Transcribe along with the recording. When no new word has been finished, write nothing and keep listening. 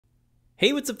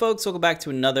Hey, what's up folks? Welcome back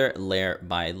to another layer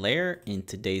by layer. In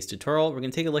today's tutorial, we're going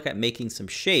to take a look at making some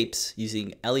shapes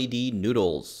using LED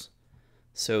noodles.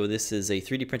 So this is a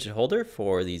 3D printed holder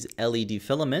for these LED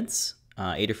filaments.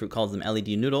 Adafruit calls them LED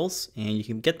noodles, and you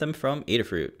can get them from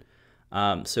Adafruit.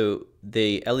 So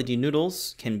the LED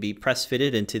noodles can be press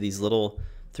fitted into these little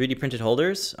 3D printed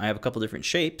holders. I have a couple different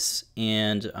shapes,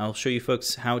 and I'll show you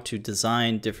folks how to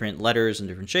design different letters and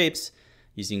different shapes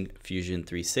using Fusion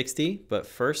 360. But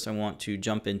first I want to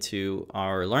jump into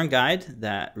our Learn Guide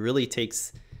that really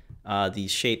takes these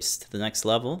shapes to the next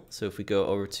level. So if we go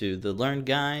over to the Learn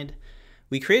Guide,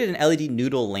 we created an LED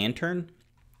noodle lantern.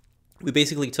 We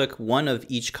basically took one of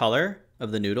each color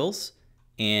of the noodles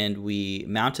and we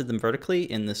mounted them vertically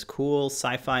in this cool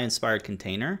sci-fi inspired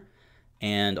container.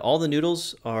 And all the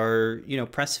noodles are,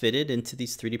 press fitted into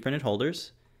these 3D printed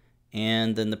holders.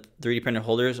 And then the 3D printed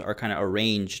holders are kind of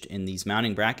arranged in these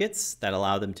mounting brackets that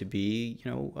allow them to be,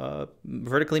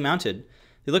 vertically mounted.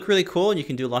 They look really cool, and you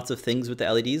can do lots of things with the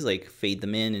LEDs, like fade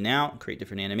them in and out, create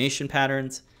different animation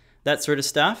patterns, that sort of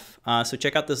stuff. So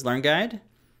check out this Learn Guide.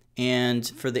 And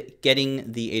for getting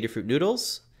the Adafruit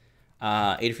noodles,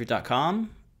 adafruit.com,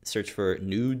 search for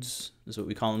Nudes, is what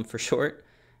we call them for short.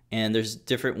 And there's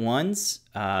different ones.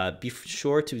 Be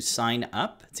sure to sign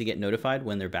up to get notified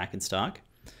when they're back in stock.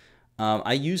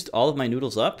 I used all of my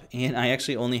noodles up, and I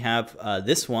actually only have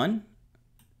this one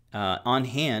on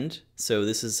hand. So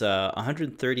this is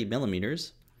 130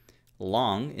 millimeters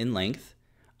long in length.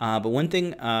 But one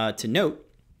thing to note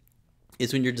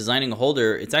is when you're designing a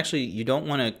holder, it's actually, you don't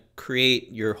want to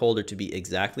create your holder to be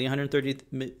exactly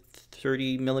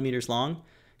 130 millimeters long.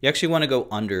 You actually want to go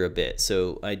under a bit.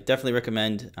 So I definitely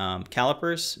recommend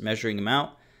calipers, measuring them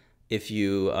out. If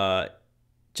you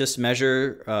just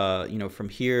measure, from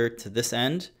here to this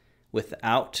end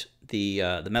without the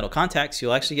metal contacts,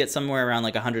 you'll actually get somewhere around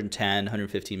like 110,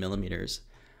 115 millimeters,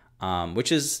 which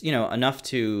is, enough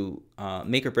to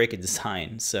make or break a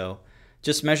design. So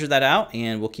just measure that out,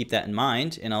 and we'll keep that in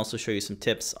mind. And I'll also show you some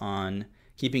tips on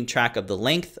keeping track of the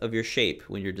length of your shape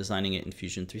when you're designing it in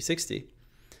Fusion 360.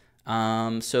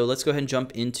 So let's go ahead and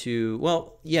jump into,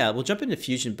 we'll jump into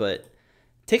Fusion, but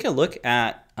take a look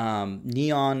at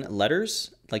neon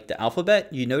letters, like the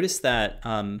alphabet. You notice that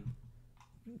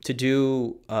to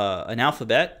do an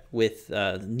alphabet with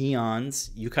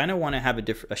neons, you kind of want to have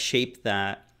a shape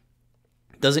that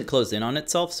doesn't close in on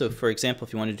itself. So for example,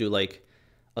 if you want to do like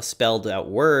a spelled out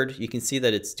word, you can see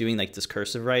that it's doing like this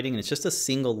cursive writing, and it's just a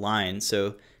single line.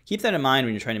 So keep that in mind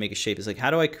when you're trying to make a shape. It's like,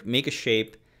 how do I make a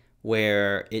shape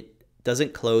where it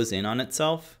doesn't close in on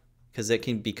itself? Because it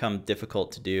can become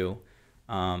difficult to do.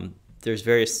 There's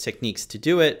various techniques to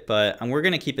do it, but we're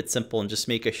going to keep it simple and just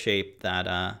make a shape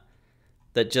that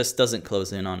that just doesn't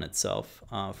close in on itself.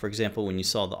 For example, when you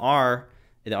saw the R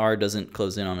doesn't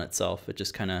close in on itself. It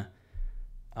just kind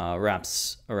of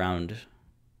wraps around.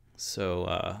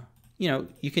 So,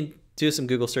 you can do some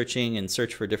Google searching and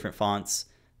search for different fonts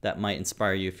that might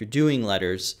inspire you if you're doing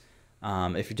letters.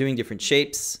 If you're doing different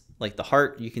shapes, like the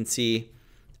heart, you can see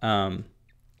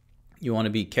you want to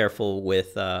be careful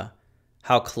with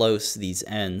how close these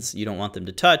ends. You don't want them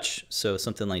to touch. So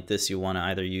something like this, you want to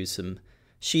either use some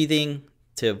sheathing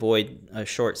to avoid a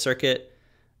short circuit.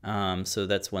 So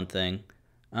that's one thing.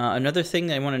 Another thing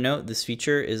that I want to note, this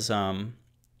feature is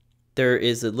there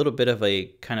is a little bit of a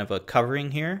kind of a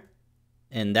covering here,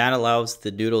 and that allows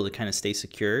the noodle to kind of stay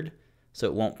secured so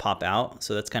it won't pop out.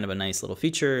 So that's kind of a nice little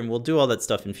feature, and we'll do all that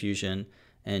stuff in Fusion.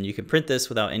 And you can print this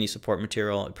without any support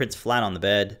material. It prints flat on the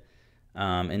bed.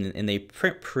 And they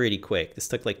print pretty quick. This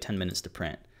took like 10 minutes to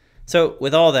print. So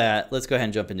with all that, let's go ahead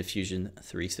and jump into Fusion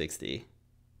 360.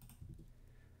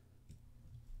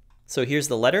 So here's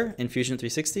the letter in Fusion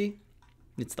 360.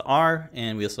 It's the R,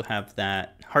 and we also have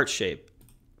that heart shape.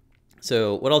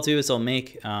 So what I'll do is I'll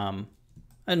make a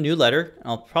new letter.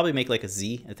 I'll probably make like a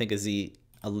Z. I think the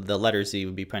letter Z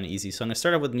would be kind of easy. So I'm going to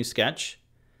start off with a new sketch.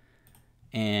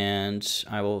 And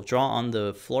I will draw on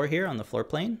the floor here, on the floor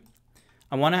plane.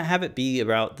 I want to have it be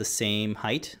about the same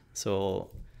height.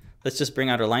 So let's just bring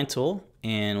out our line tool,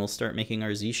 and we'll start making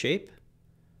our Z shape.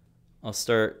 I'll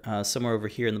start somewhere over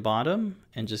here in the bottom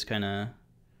and just kind of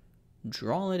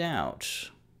draw it out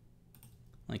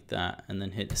like that, and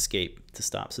then hit escape to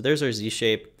stop. So there's our Z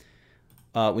shape.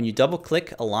 When you double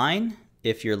click a line,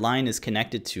 if your line is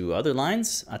connected to other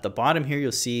lines, at the bottom here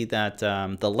you'll see that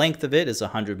the length of it is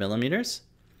 100 millimeters.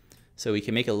 So we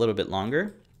can make it a little bit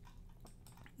longer.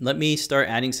 Let me start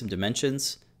adding some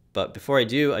dimensions, but before I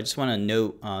do, I just want to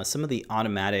note some of the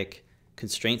automatic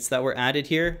constraints that were added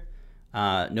here.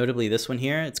 Notably this one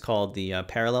here, it's called the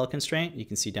parallel constraint. You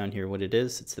can see down here what it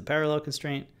is. It's the parallel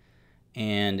constraint.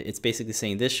 And it's basically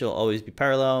saying this shall always be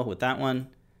parallel with that one.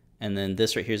 And then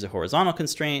this right here is a horizontal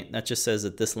constraint. That just says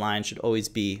that this line should always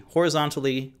be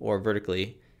horizontally or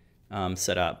vertically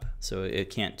set up. So it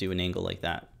can't do an angle like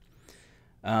that.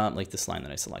 Like this line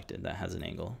that I selected that has an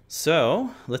angle.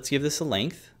 So let's give this a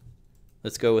length.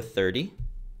 Let's go with 30.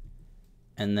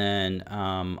 And then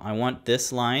I want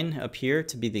this line up here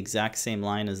to be the exact same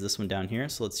line as this one down here.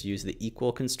 So let's use the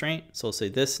equal constraint. So we'll say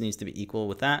this needs to be equal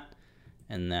with that.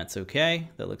 And that's okay.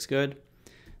 That looks good.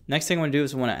 Next thing I want to do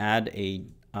is I want to add a,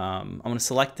 I want to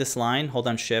select this line, hold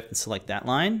down Shift and select that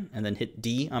line, and then hit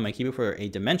D on my keyboard for a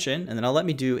dimension. And then I'll let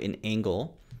me do an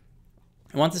angle.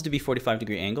 I want this to be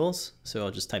 45-degree angles. So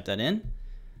I'll just type that in.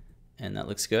 And that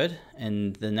looks good.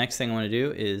 And the next thing I want to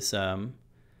do is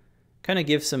kind of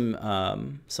give some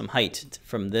height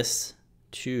from this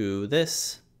to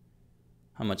this.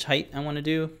 How much height I want to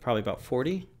do? Probably about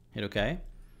 40. Hit OK.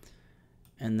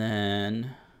 And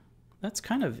then that's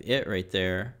kind of it right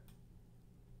there.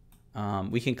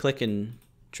 We can click and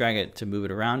drag it to move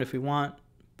it around if we want,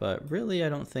 but really I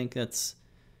don't think that's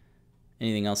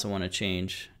anything else I want to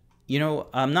change. You know,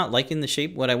 I'm not liking the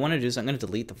shape. What I want to do is I'm going to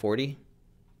delete the 40,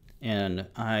 and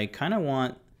I kind of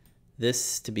want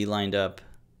this to be lined up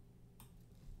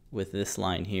with this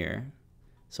line here.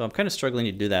 So I'm kind of struggling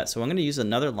to do that. So I'm going to use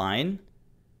another line,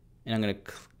 and I'm going to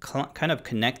kind of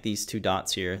connect these two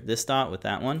dots here, this dot with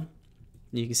that one.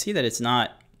 You can see that it's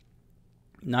not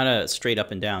a straight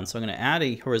up and down. So I'm going to add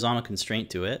a horizontal constraint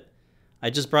to it. I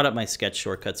just brought up my sketch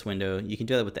shortcuts window. You can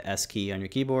do that with the S key on your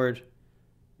keyboard,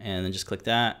 and then just click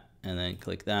that, and then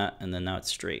click that, and then now it's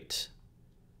straight.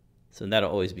 So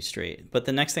that'll always be straight. But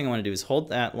the next thing I want to do is hold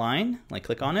that line, like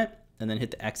click on it, and then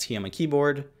hit the X key on my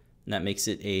keyboard, and that makes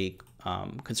it a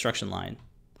construction line.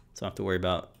 So I don't have to worry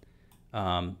about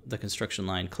the construction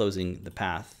line closing the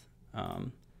path.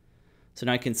 So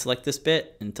now I can select this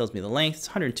bit, and it tells me the length. It's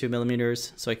 102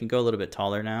 millimeters, so I can go a little bit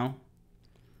taller now.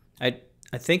 I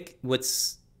think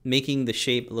what's making the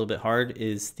shape a little bit hard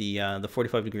is the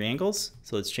 45-degree angles.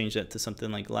 So let's change that to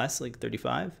something like less, like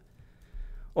 35.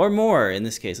 Or more in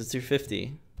this case. Let's do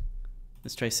 50.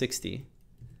 Let's try 60.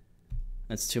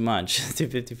 That's too much. Let's do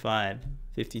 55,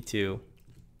 52.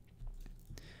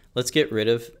 Let's get rid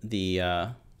of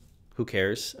the, who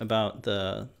cares about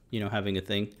the, having a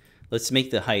thing. Let's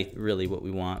make the height really what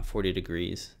we want, 40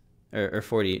 degrees or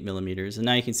 48 millimeters. And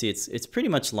now you can see it's pretty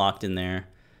much locked in there.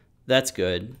 That's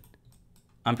good.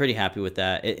 I'm pretty happy with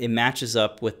that. It matches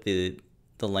up with the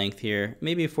length here.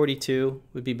 Maybe a 42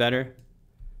 would be better.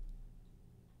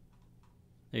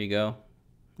 There you go.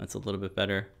 That's a little bit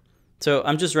better. So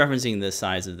I'm just referencing the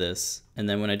size of this. And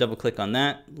then when I double click on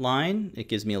that line, it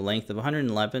gives me a length of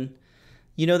 111.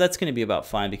 That's going to be about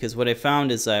fine, because what I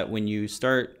found is that when you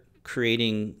start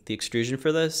creating the extrusion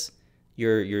for this,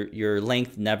 your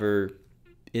length never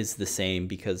is the same,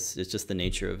 because it's just the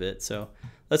nature of it. So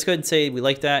let's go ahead and say we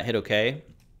like that, hit OK.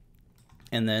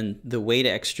 And then the way to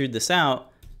extrude this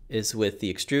out is with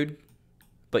the extrude,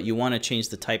 but you want to change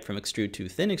the type from extrude to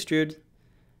thin extrude.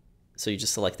 So you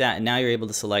just select that, and now you're able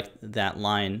to select that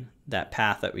line, that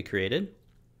path that we created.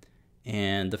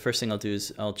 And the first thing I'll do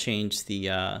is I'll change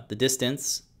the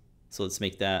distance. So let's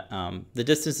make that, the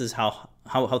distance is how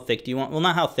thick do you want, well,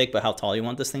 not how thick, but how tall you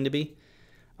want this thing to be.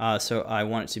 So I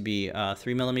want it to be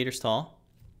 3 millimeters tall.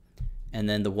 And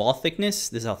then the wall thickness,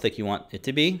 this is how thick you want it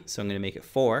to be. So I'm going to make it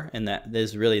 4, and that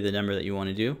is really the number that you want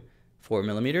to do, 4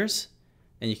 millimeters.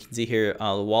 And you can see here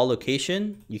the wall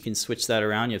location, you can switch that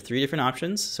around. You have 3 different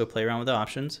options, so play around with the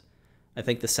options. I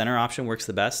think the center option works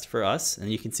the best for us.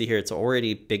 And you can see here it's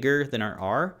already bigger than our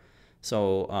R.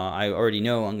 So I already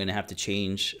know I'm going to have to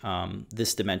change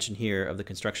this dimension here of the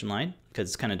construction line, because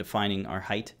it's kind of defining our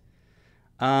height.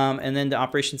 And then the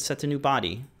operation set to new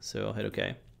body. So I'll hit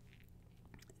OK.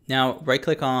 Now right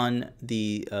click on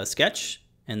the sketch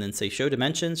and then say show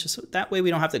dimensions. Just so that way we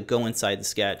don't have to go inside the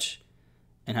sketch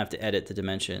and have to edit the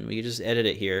dimension. We can just edit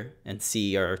it here and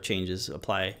see our changes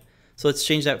apply. So let's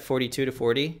change that 42 to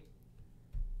 40.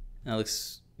 That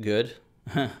looks good.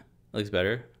 Looks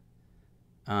better.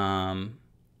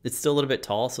 It's still a little bit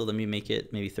tall, so let me make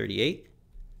it maybe 38.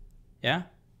 Yeah.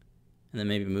 And then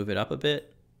maybe move it up a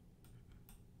bit.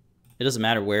 It doesn't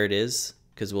matter where it is,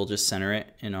 because we'll just center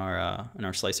it in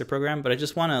our slicer program. But I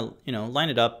just want to, line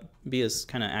it up, be as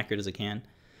kind of accurate as I can.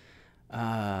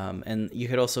 And you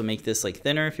could also make this like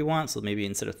thinner if you want. So maybe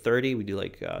instead of 30, we do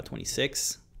like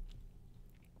 26.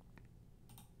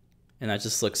 And that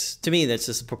just looks, to me, that's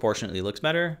just proportionately looks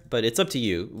better. But it's up to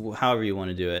you, however you want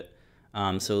to do it.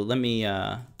 So let me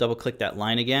double click that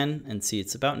line again and see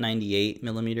it's about 98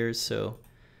 millimeters. So,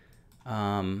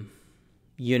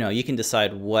 you can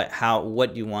decide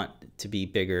what you want to be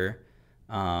bigger.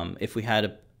 If we had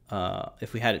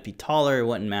it be taller, it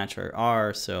wouldn't match our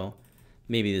R, so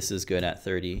maybe this is good at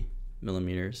 30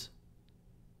 millimeters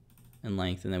in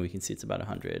length, and then we can see it's about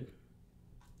 100.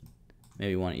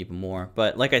 Maybe we want even more,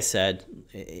 but like I said,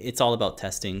 it's all about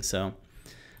testing, so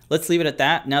let's leave it at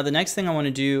that. Now the next thing I want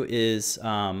to do is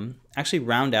actually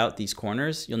round out these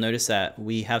corners. You'll notice that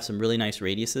we have some really nice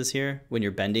radiuses here when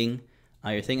you're bending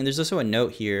your thing, and there's also a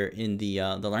note here in the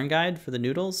Learn Guide for the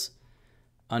noodles.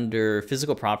 Under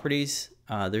physical properties,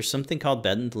 there's something called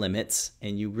bend limits,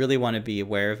 and you really want to be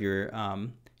aware of your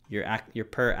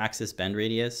per axis bend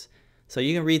radius. So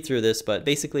you can read through this, but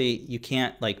basically you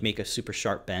can't like make a super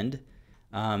sharp bend.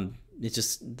 It's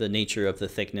just the nature of the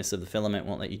thickness of the filament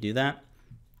won't let you do that.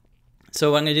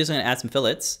 So what I'm going to do is I'm going to add some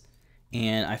fillets,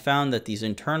 and I found that these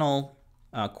internal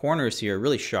corners here are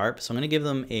really sharp, so I'm going to give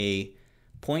them a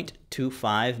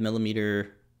 0.25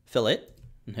 millimeter fillet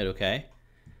and hit OK.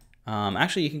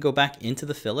 Actually, you can go back into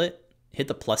the fillet, hit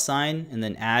the plus sign, and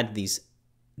then add these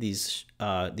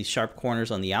sharp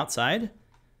corners on the outside.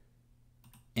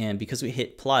 And because we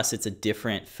hit plus, it's a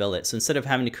different fillet. So instead of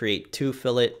having to create two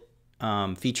fillet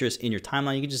features in your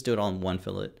timeline, you can just do it all in one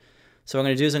fillet. So what I'm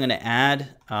going to do is I'm going to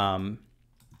add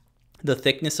the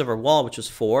thickness of our wall, which was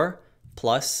 4,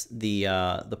 plus the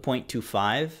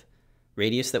 0.25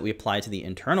 radius that we applied to the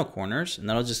internal corners, and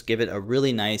that'll just give it a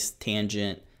really nice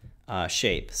tangent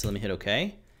shape. So let me hit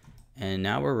OK. And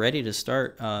now we're ready to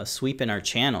start sweeping our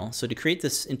channel. So to create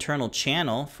this internal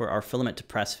channel for our filament to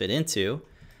press fit into,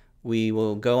 we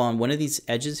will go on one of these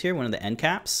edges here, one of the end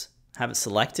caps, have it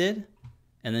selected,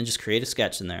 and then just create a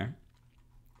sketch in there.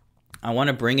 I want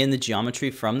to bring in the geometry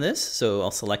from this, so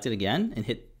I'll select it again and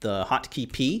hit the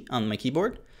hotkey P on my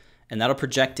keyboard, and that'll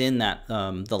project in that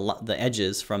the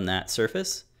edges from that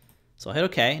surface. So I'll hit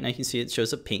OK, and now you can see it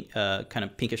shows up pink, kind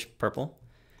of pinkish purple.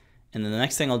 And then the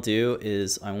next thing I'll do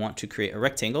is I want to create a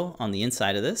rectangle on the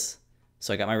inside of this.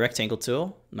 So I got my rectangle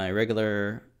tool, my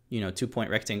regular 2-point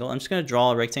rectangle. I'm just going to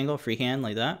draw a rectangle freehand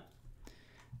like that.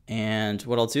 And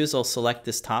what I'll do is I'll select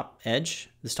this top edge,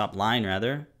 this top line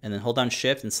rather, and then hold down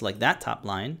Shift and select that top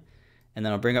line. And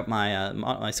then I'll bring up my,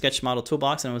 my sketch model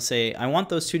toolbox, and I will say I want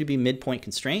those two to be midpoint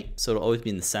constraint, so it'll always be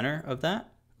in the center of that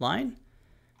line.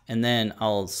 And then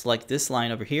I'll select this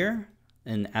line over here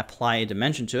and apply a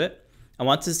dimension to it. I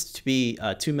want this to be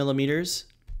 2 millimeters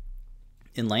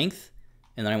in length,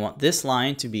 and then I want this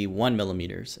line to be 1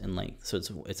 millimeters in length.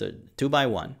 So it's a 2 by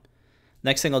 1.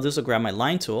 Next thing I'll do is I'll grab my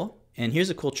line tool, and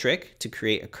here's a cool trick to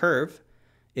create a curve.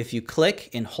 If you click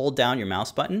and hold down your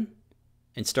mouse button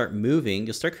and start moving,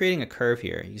 you'll start creating a curve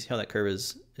here. You see how that curve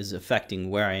is affecting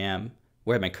where I am,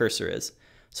 where my cursor is.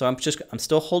 So I'm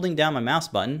still holding down my mouse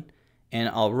button, and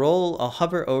I'll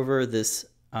hover over this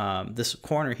this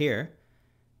corner here.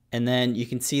 And then you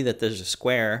can see that there's a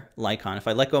square icon. If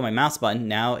I let go of my mouse button,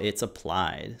 now it's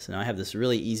applied. So now I have this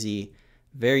really easy,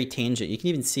 very tangent. You can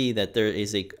even see that there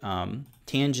is a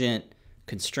tangent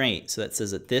constraint. So that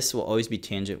says that this will always be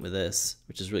tangent with this,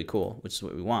 which is really cool, which is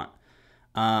what we want.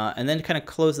 And then to kind of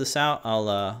close this out,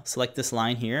 I'll select this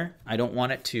line here. I don't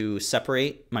want it to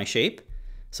separate my shape.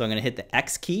 So I'm going to hit the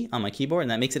X key on my keyboard,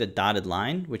 and that makes it a dotted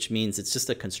line, which means it's just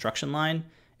a construction line,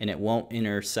 and it won't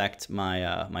intersect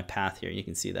my my path here. You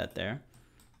can see that there.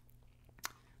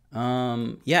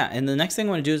 Yeah, and the next thing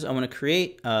I want to do is I want to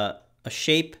create a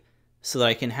shape so that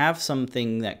I can have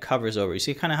something that covers over. You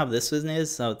see kind of how this one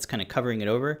is, so it's kind of covering it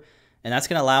over, and that's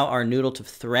going to allow our noodle to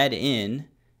thread in,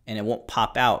 and it won't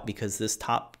pop out because this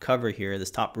top cover here,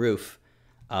 this top roof,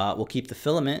 will keep the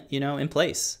filament, in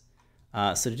place.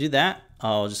 So to do that,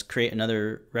 I'll just create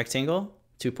another rectangle,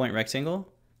 2-point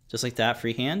rectangle, just like that,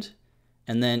 freehand.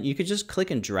 And then you could just click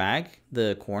and drag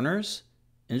the corners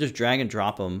and just drag and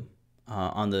drop them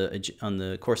on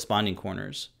the corresponding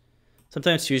corners.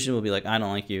 Sometimes Fusion will be like, I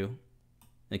don't like you.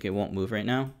 Like it won't move right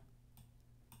now.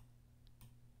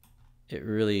 It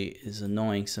really is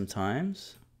annoying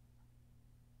sometimes.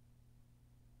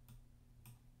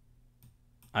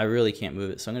 I really can't move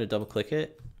it. So I'm going to double click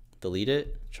it, delete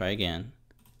it, try again.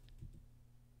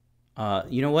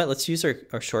 You know what? Let's use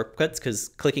our shortcuts because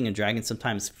clicking and dragging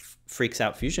sometimes freaks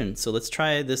out Fusion. So let's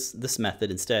try this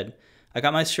method instead. I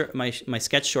got my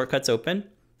sketch shortcuts open.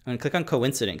 I'm going to click on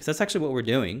coincident because that's actually what we're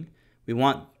doing. We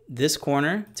want this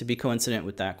corner to be coincident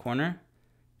with that corner,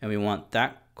 and we want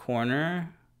that corner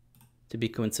to be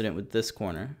coincident with this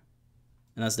corner,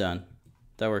 and that's done.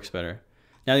 That works better.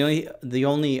 Now the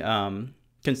only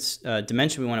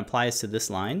dimension we want to apply is to this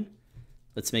line.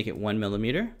 Let's make it 1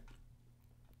 millimeter.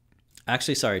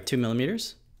 Actually, sorry, 2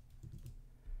 millimeters.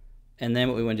 And then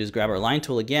what we want to do is grab our line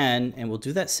tool again, and we'll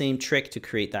do that same trick to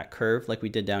create that curve like we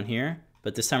did down here.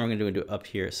 but this time we're gonna do it up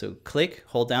here. So click,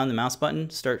 hold down the mouse button,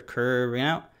 start curving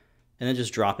out, and then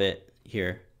just drop it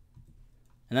here.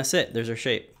 And that's it, there's our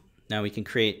shape. Now we can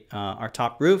create our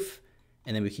top roof,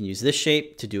 and then we can use this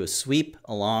shape to do a sweep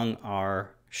along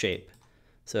our shape.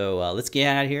 So let's get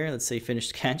out of here. Let's say finish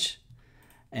sketch.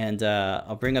 And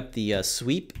I'll bring up the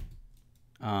sweep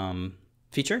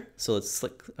feature. So let's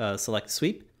select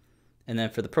sweep. And then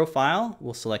for the profile,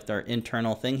 we'll select our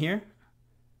internal thing here.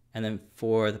 And then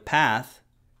for the path,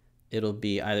 it'll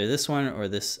be either this one or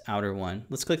this outer one.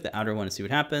 Let's click the outer one and see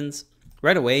what happens.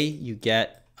 Right away, you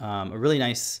get a really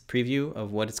nice preview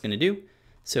of what it's going to do.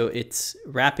 So it's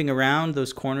wrapping around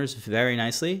those corners very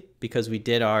nicely because we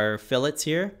did our fillets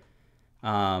here.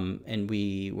 And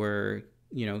we were,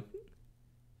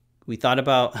 we thought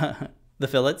about the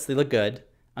fillets. They look good.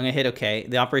 I'm going to hit OK.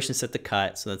 The operation set the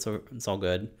cut, so it's all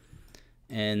good.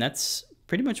 And that's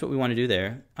pretty much what we want to do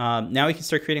there. Now we can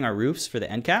start creating our roofs for the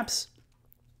end caps.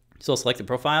 So I'll select the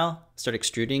profile, start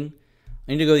extruding.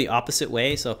 I need to go the opposite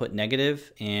way, so I'll put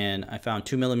negative, and I found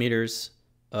 2 millimeters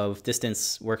of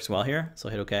distance works well here, so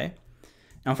I'll hit OK.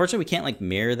 Now, unfortunately, we can't like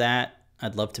mirror that.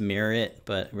 I'd love to mirror it,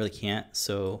 but I really can't.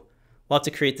 So we'll have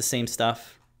to create the same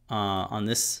stuff on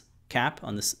this cap,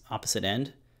 on this opposite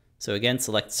end. So again,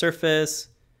 select surface,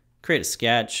 create a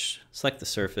sketch, select the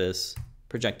surface,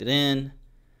 project it in.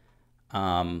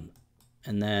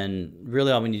 And then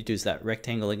really all we need to do is that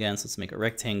rectangle again. So let's make a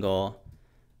rectangle.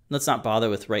 Let's not bother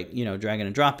with dragging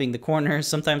and dropping the corners.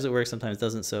 Sometimes it works, sometimes it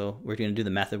doesn't. So we're going to do the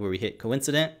method where we hit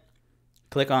coincident.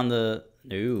 Click on the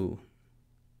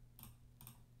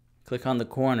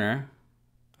corner,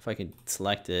 if I can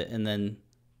select it, and then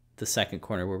the second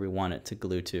corner where we want it to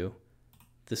glue to.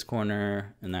 This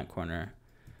corner and that corner.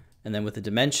 And then with the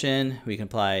dimension, we can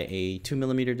apply a 2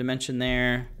 millimeter dimension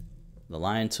there, the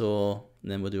line tool, and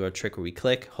then we'll do our trick where we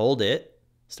click, hold it,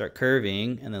 start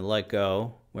curving, and then let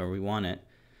go where we want it.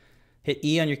 Hit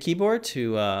E on your keyboard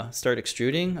to start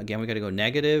extruding. Again, we got to go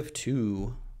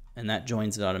 -2, and that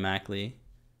joins it automatically.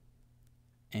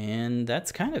 And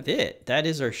that's kind of it. That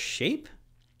is our shape.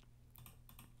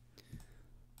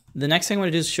 The next thing I want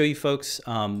to do is show you folks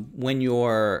when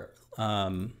you're,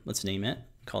 let's name it,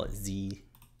 call it Z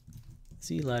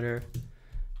letter.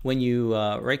 When you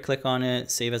right click on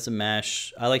it, save as a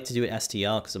mesh. I like to do it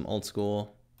STL because I'm old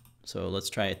school. So let's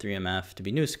try it 3MF to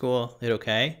be new school. Hit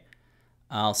OK.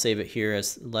 I'll save it here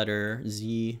as letter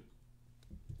Z.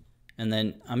 And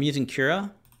then I'm using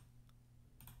Cura.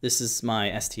 This is my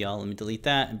STL. Let me delete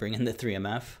that and bring in the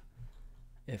 3MF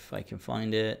if I can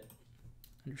find it.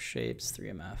 Under shapes,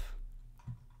 3MF.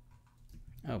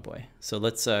 Oh boy. So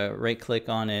let's right click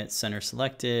on it, center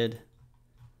selected.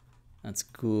 That's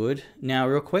good. Now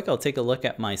real quick, I'll take a look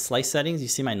at my slice settings. You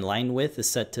see my line width is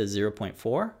set to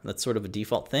 0.4. That's sort of a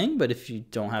default thing, but if you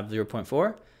don't have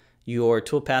 0.4, your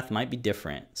toolpath might be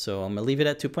different. So I'm gonna leave it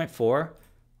at 2.4.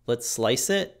 Let's slice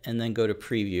it and then go to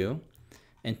preview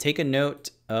and take a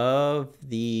note of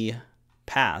the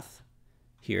path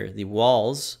here. The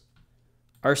walls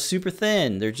are super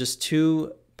thin. They're just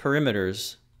 2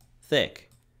 perimeters thick,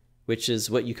 which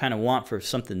is what you kind of want for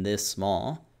something this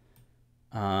small.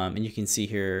 And you can see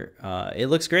here, it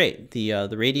looks great. The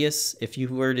radius, if you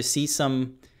were to see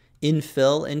some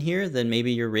infill in here, then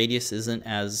maybe your radius isn't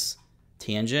as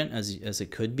tangent as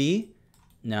it could be.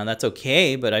 Now that's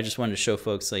okay, but I just wanted to show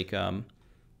folks like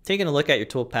taking a look at your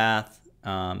toolpath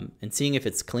and seeing if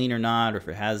it's clean or not, or if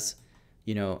it has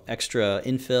extra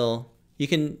infill. You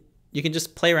can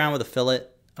just play around with a fillet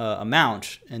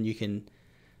amount, and you can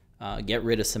get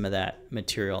rid of some of that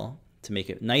material to make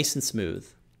it nice and smooth.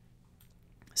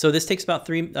 So this takes about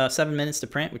 7 minutes to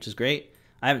print, which is great.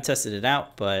 I haven't tested it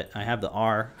out, but I have the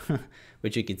R,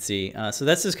 which you can see. So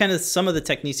that's just kind of some of the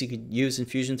techniques you could use in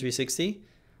Fusion 360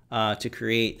 to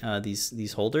create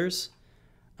these holders.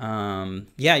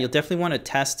 Yeah, you'll definitely want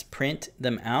to print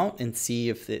them out and see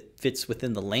if it fits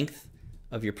within the length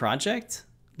of your project.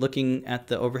 Looking at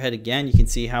the overhead again, you can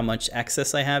see how much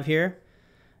excess I have here.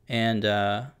 And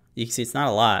you can see it's not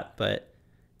a lot, but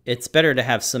it's better to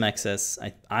have some excess,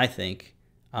 I think,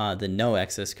 than no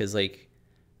excess, because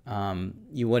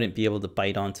you wouldn't be able to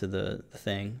bite onto the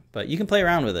thing. But you can play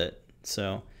around with it.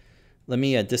 So let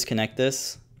me disconnect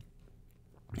this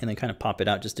and then kind of pop it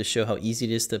out just to show how easy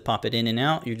it is to pop it in and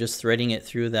out. You're just threading it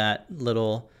through that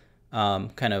little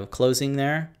kind of closing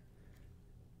there.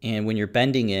 And when you're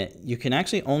bending it, you can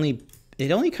actually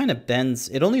it only kind of bends,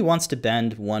 it only wants to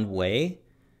bend one way.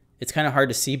 It's kind of hard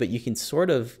to see, but you can sort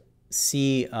of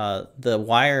see the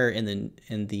wire in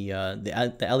the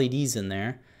LEDs in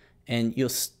there, and you'll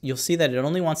see that it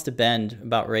only wants to bend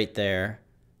about right there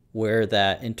where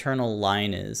that internal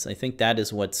line is. I think that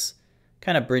is what's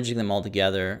kind of bridging them all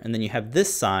together. And then you have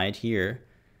this side here,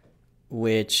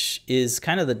 which is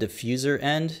kind of the diffuser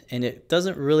end, and it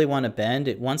doesn't really want to bend.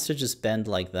 It wants to just bend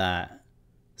like that.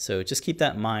 So just keep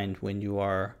that in mind when you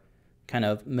are kind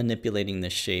of manipulating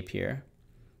this shape here.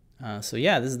 So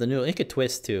yeah, this is the noodle. It could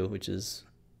twist too, which is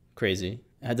crazy.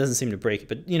 It doesn't seem to break it,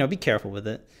 but you know, be careful with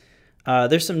it.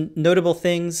 There's some notable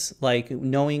things like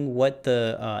knowing what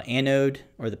the anode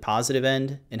or the positive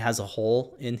end, it has a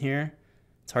hole in here.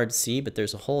 It's hard to see, but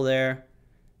there's a hole there.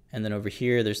 And then over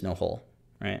here, there's no hole,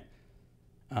 right?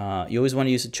 You always want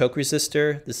to use a choke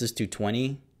resistor. This is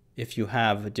 220. If you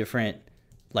have a different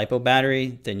LiPo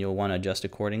battery, then you'll want to adjust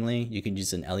accordingly. You can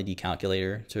use an LED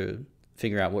calculator to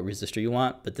figure out what resistor you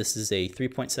want, but this is a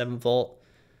 3.7 volt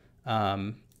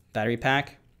battery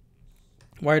pack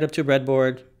wired up to a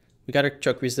breadboard. We got our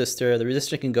choke resistor. The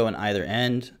resistor can go on either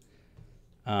end.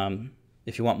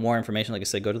 If you want more information, like I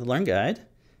said, go to the Learn Guide.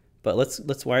 But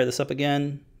let's wire this up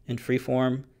again in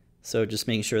freeform. So just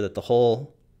making sure that the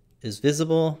hole is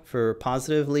visible for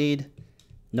positive lead,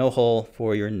 no hole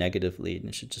for your negative lead, and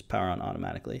it should just power on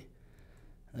automatically.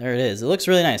 There it is. It looks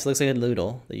really nice. It looks like a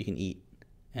noodle that you can eat,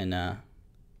 and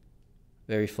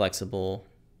very flexible.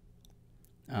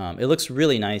 It looks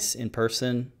really nice in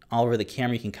person. All over the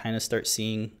camera, you can kind of start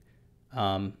seeing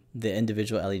the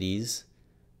individual LEDs.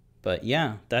 But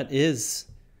yeah, that is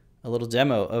a little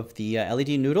demo of the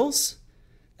LED noodles.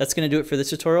 That's going to do it for this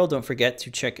tutorial. Don't forget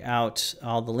to check out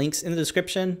all the links in the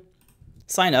description.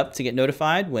 Sign up to get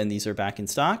notified when these are back in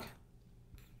stock.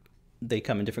 They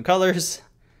come in different colors,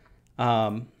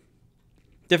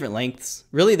 different lengths.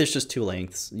 Really, there's just two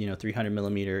lengths, you know, 300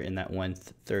 millimeter and that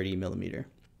 130 millimeter.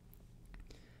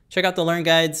 Check out the Learn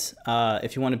Guides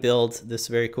if you want to build this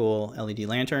very cool LED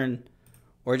lantern,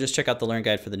 or just check out the Learn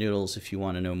Guide for the noodles if you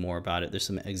want to know more about it. There's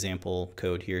some example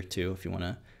code here too if you want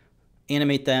to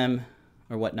animate them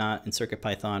or whatnot in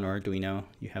CircuitPython or Arduino.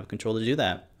 You have control to do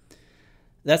that.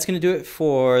 That's going to do it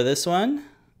for this one.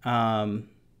 Thanks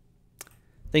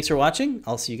for watching.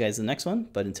 I'll see you guys in the next one.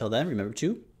 But until then, remember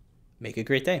to make a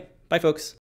great day. Bye, folks.